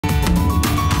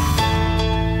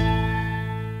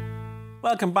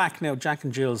Welcome back. Now, Jack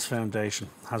and Jill's Foundation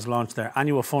has launched their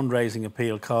annual fundraising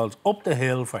appeal called Up the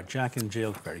Hill for Jack and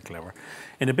Jill, very clever,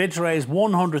 in a bid to raise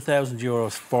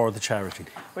 €100,000 for the charity.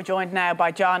 We're joined now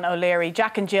by John O'Leary,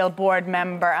 Jack and Jill board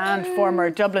member and former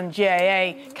Dublin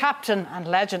GAA captain and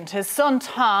legend. His son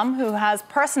Tom, who has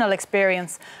personal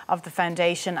experience of the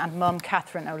foundation, and mum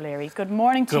Catherine O'Leary. Good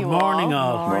morning to you all. Good morning,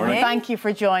 all. Good morning. Thank you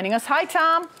for joining us. Hi,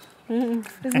 Tom.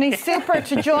 Isn't he super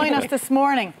to join us this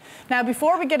morning? Now,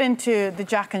 before we get into the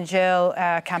Jack and Jill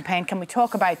campaign, can we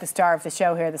talk about the star of the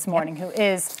show here this morning, who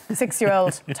is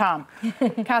 6-year-old Tom?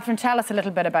 Catherine, tell us a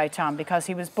little bit about Tom, because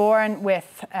he was born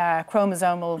with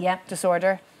chromosomal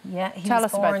disorder. Yeah, he tell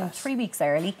was us born about that. 3 weeks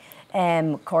early.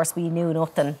 Of course, we knew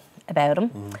nothing about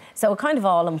him. So it kind of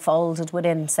all unfolded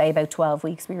within, say, about 12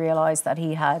 weeks. We realised that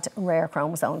he had a rare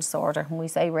chromosome disorder. When we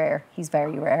say rare, he's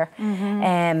very rare.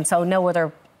 So no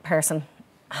other person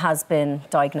has been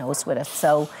diagnosed with it.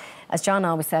 So, as John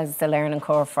always says, it's a learning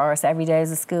curve for us. Every day is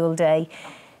a school day.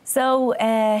 So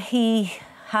he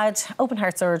had open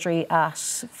heart surgery at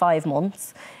 5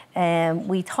 months.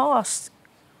 We thought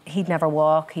he'd never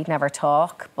walk, he'd never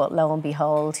talk, but lo and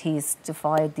behold, he's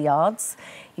defied the odds.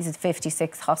 He's had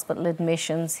 56 hospital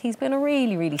admissions. He's been a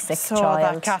really, really sick child. Saw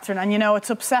that, Catherine, and you know, it's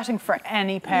upsetting for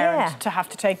any parent to have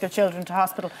to take their children to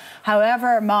hospital,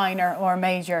 however minor or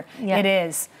major it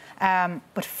is.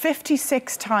 But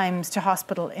 56 times to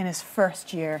hospital in his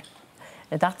first year.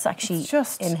 Now, that's actually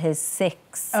just in his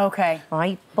 6th. Okay.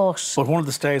 Right, but one of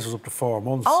the stays was up to 4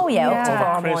 months. Oh, yeah, up to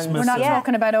 4 Christmas. months. We're not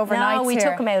talking about overnights. No, we here.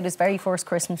 took him out his very first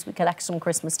Christmas. We collected him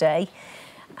Christmas Day.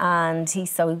 And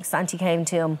Santi came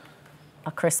to him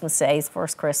at Christmas Day, his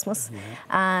first Christmas.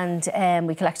 And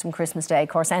we collected him Christmas Day. Of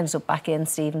course, ended up back in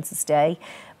Stevens's Day.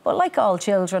 But like all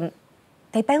children,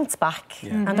 they bounce back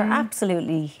and they're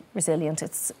absolutely resilient.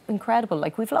 It's incredible.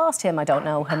 Like, we've lost him, I don't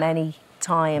know how many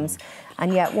times,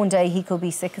 and yet one day he could be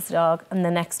sick as a dog and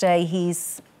the next day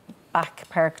he's back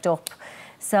perked up.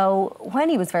 So when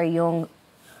he was very young,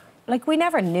 like, we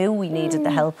never knew we needed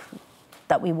the help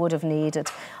that we would have needed.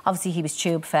 Obviously, he was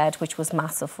tube fed, which was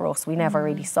massive for us. We never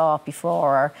really saw it before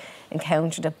or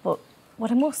encountered it, but what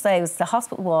I must say was the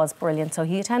hospital was brilliant. So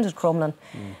he attended Crumlin.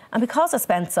 And because I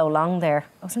spent so long there,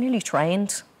 I was nearly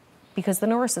trained, because the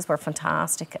nurses were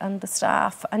fantastic and the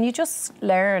staff, and you just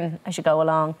learn as you go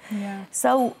along.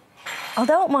 So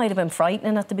although it might have been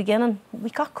frightening at the beginning, we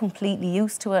got completely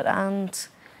used to it. And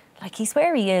like, he's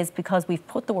where he is because we've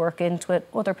put the work into it.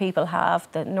 Other people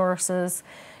have, the nurses,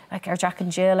 like our Jack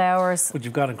and Jill hours. But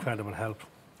you've got incredible help.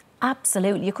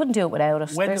 Absolutely, you couldn't do it without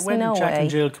it. When There's did no Jack way. and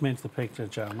Jill come into the picture,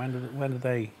 John? When did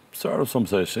they? Sort of some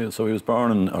stage. So he was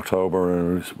born in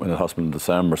October, went to the hospital in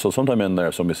December. So sometime in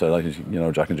there, somebody said, like, you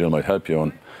know, Jack and Jill might help you.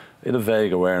 And he had a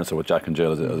vague awareness of what Jack and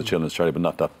Jill as a children's charity, but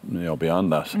not that, you know,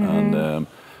 beyond that. And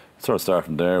sort of started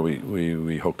from there.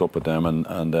 We hooked up with them,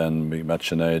 and then we met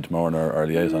Sinead Moran, our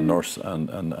liaison nurse,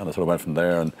 and I sort of went from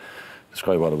there and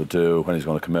described what it would do, when he's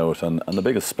going to come out. And the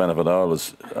biggest benefit of it all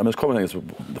was, I mean, there's a couple of things.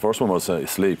 The first one was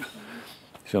sleep.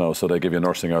 You know, so they give you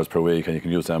nursing hours per week, and you can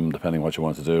use them depending on what you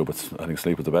want to do. But I think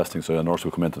sleep is the best thing. So a nurse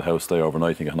would come into the house, stay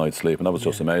overnight, and get a night's sleep, and that was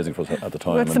just amazing for us at the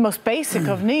time. Well, it's the most basic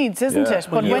of needs, isn't it?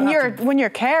 But when you're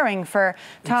caring for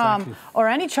Tom or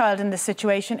any child in this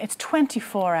situation, it's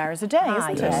 24 hours a day,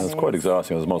 isn't it? Yeah, it's quite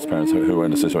exhausting, as most parents who are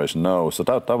in the situation know. So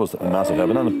that was a massive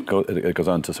help. And then it goes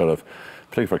on to sort of,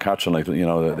 particularly for Catherine, like, you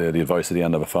know, the advice at the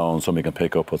end of a phone, somebody can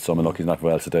pick up with someone, look, he's not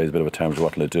well today, he's a bit of a temperature,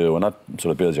 what will I do? And that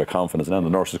sort of builds your confidence. And then the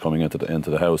nurses coming into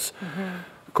the house,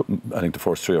 I think the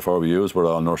first 3 or 4 we used were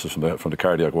all nurses from the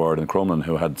cardiac ward in Crumlin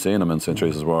who had seen him in St.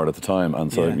 Teresa's ward at the time.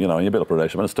 And so, you know, you build up a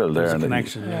relationship, and it's still there. There was a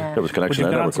connection. There was a connection.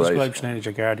 But That was was great. describe Sinead as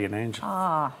your guardian angel.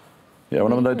 Yeah,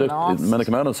 when they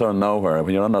come out of sort of nowhere,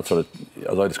 when you're on that sort of,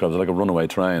 as I described it, like a runaway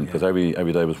train, because every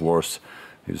day was worse.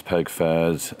 He was peg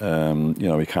fed, you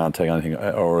know, he can't take anything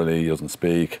orally, he doesn't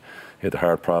speak, he had a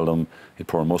heart problem, he had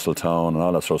poor muscle tone and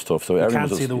all that sort of stuff. So you everyone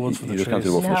can't was see the woods from the trees. You just can't see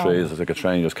the wood from the trees. It's like a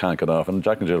train, you just can't get off. And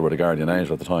Jack and Jill were the guardian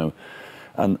angel at the time.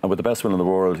 And with the best will in the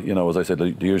world, you know, as I said,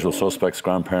 the usual suspects,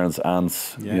 grandparents,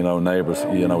 aunts, you know, neighbours,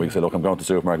 you know, we can say, look, I'm going to the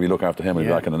supermarket, we look after him, we'll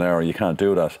be back in an hour. You can't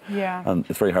do that. And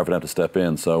it's very hard for them to step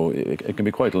in. So it can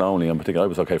be quite lonely. And particularly, I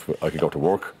was okay, I could go to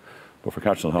work. But for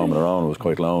Catherine at home on her own, it was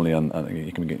quite lonely, and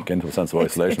you can get into a sense of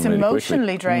isolation it's really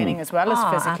emotionally quickly. draining as well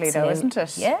as physically, though, isn't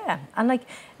it? Yeah, and like,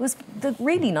 it was the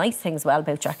really nice thing as well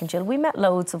about Jack and Jill. We met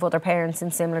loads of other parents in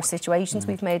similar situations.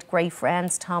 We've made great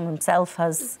friends. Tom himself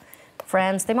has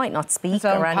friends. They might not speak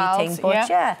or anything,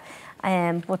 but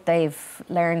but they've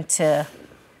learned to,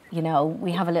 you know,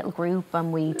 we have a little group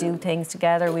and we do things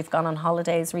together. We've gone on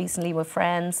holidays recently with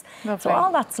friends. So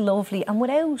all that's lovely. And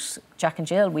without Jack and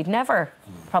Jill, we'd never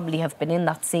probably have been in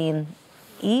that scene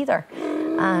either.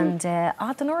 And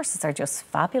the nurses are just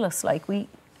fabulous. Like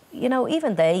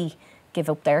even they give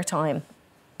up their time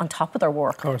on top of their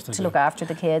work to look after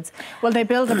the kids. Well, they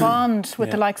build a bond with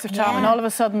the likes of Tom, and all of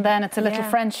a sudden then it's a little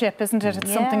friendship, isn't it?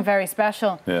 It's something very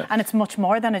special. And it's much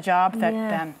more than a job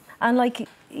then. And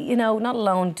not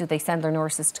alone do they send their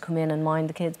nurses to come in and mind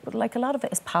the kids, but a lot of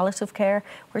it is palliative care,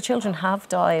 where children have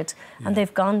died and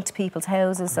they've gone to people's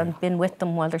houses and been with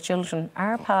them while their children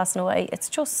are passing away. It's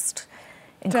just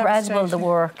incredible, the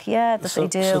work, that they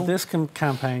do. So this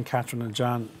campaign, Catherine and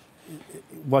John,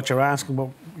 what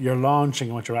you're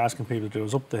launching, what you're asking people to do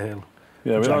is up the hill.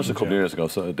 Yeah, we launched a couple of years ago.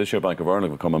 So this year, Bank of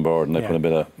Ireland have come on board, and they put a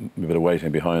bit of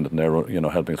weighting behind it, and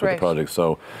they're helping us with the project.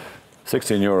 So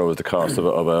 €16 is the cost of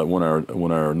a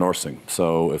 1 hour nursing.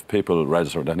 So if people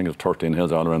register, I think it's 13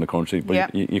 hills all around the country,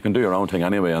 but you can do your own thing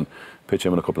anyway and pitch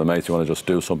in with a couple of mates. You want to just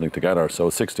do something together. So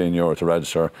it's €16 to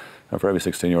register, and for every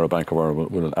 €16, Bank of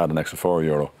Ireland will add an extra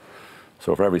 €4.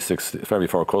 So for every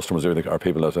 4 customers are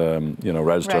people that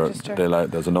register.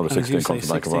 There's another 16 comes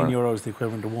to Bank of Ireland. €16 is the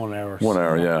equivalent to 1 hour. 1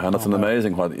 hour, yeah, and it's an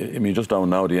amazing. You just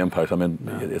don't know the impact. I mean,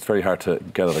 it's very hard to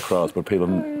get it across, but people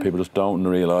just don't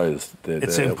realise.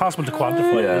 It's impossible to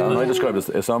quantify. Yeah, and I describe it as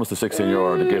it's almost the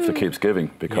 €16, the gift that keeps giving,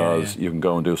 because you can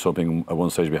go and do something. At one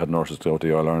stage, we had nurses go to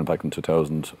the All Ireland back in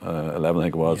 2011, I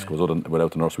think it was. Because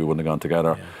without the nurse, we wouldn't have gone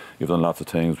together. You've done lots of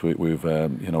things. We've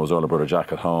was older brother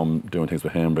Jack at home, doing things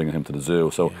with him, bringing him to the zoo.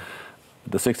 So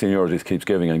the €16 just keeps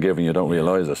giving and giving. You don't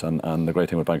realise it. And the great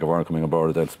thing with Bank of Ireland coming on board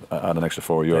is that add an extra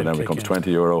 €4, then it becomes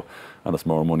 €20, and it's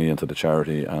more money into the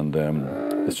charity. And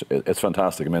it's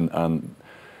fantastic. I mean,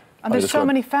 and there's so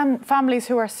many families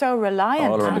who are so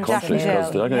reliant all around on the country,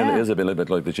 because it is a little bit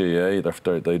like the GAA.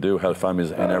 They do help families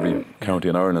in every county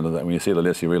in Ireland, and when you see the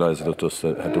list, you realise that just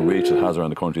the reach it has around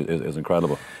the country is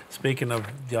incredible. Speaking of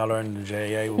the All Ireland and the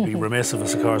GAA, it would be remiss of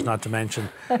us, of course, not to mention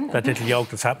that little yoke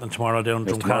that's happening tomorrow down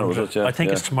in Drumcondra. I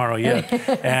think it's tomorrow.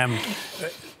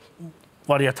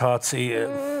 What are your thoughts?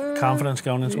 Confidence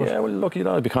going into it? Yeah, well, look,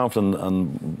 I'd be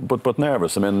confident, but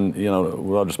nervous. I mean,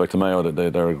 with all respect to Mayo,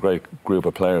 they're a great group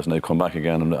of players, and they've come back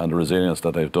again, and the resilience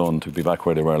that they've done to be back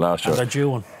where they were last year. And they're due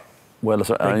one. Well,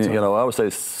 I would say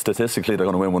statistically they're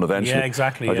going to win one eventually. Yeah,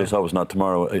 exactly. I just hope it's not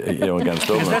tomorrow, against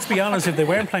Dublin. Let's be honest, if they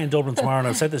weren't playing Dublin tomorrow, and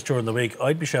I've said this during the week,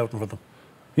 I'd be shouting for them.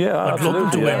 Yeah, absolutely.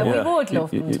 Love them to win. We would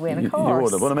love them to win, of course. You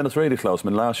would have. Well, I mean, it's really close. I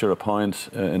mean, last year a point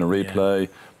in a replay,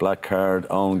 black card,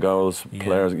 own goals,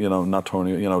 players, not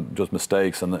turning, just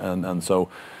mistakes, and so.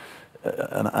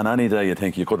 And any day you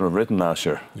think you couldn't have written last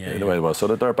year the way it was. So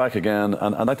that they're back again,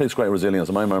 and that takes great resilience.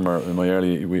 And I remember in my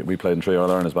early, we played in 3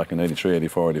 All-Irelands back in 83,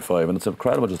 84, 85, and it's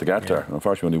incredible just to get there. And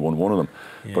unfortunately, we only won one of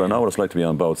them. But I know what it's like to be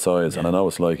on both sides, and I know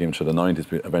it's like even to the 90s,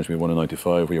 eventually we won in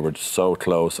 95, we were so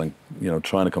close and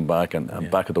trying to come back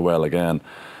and back at the well again.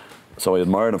 So I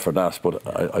admire them for that, but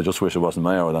I just wish it wasn't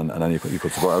Mayo, and then you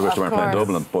could support. I wish they weren't playing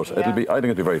Dublin, but I think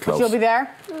it'll be very close. You'll be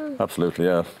there? Absolutely,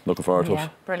 yeah. Looking forward to it.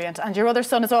 Brilliant. And your other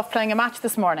son is off playing a match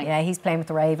this morning. Yeah, he's playing with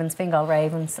the Ravens, Fingal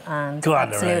Ravens, and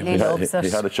absolutely loves it.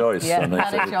 He had a choice. Yeah, he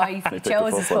had a choice. He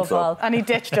chose his football. And he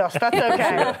ditched us. That's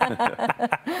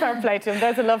okay. Fair play to him.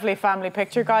 There's a lovely family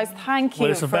picture, guys. Thank you.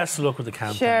 Well, it's the best of luck with the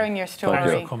campaign. Sharing your story.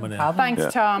 Thank you for coming in.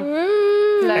 Thanks, Tom.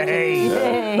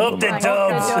 Hey, up the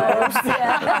Dubs.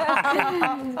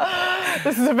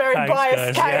 This is a very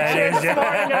biased character this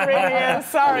morning, it really is.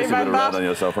 Sorry about that. On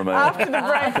yourself, After the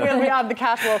break, we'll be on the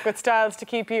catwalk with Styles to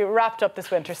keep you wrapped up this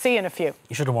winter. See you in a few.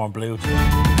 You should have worn blue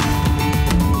too.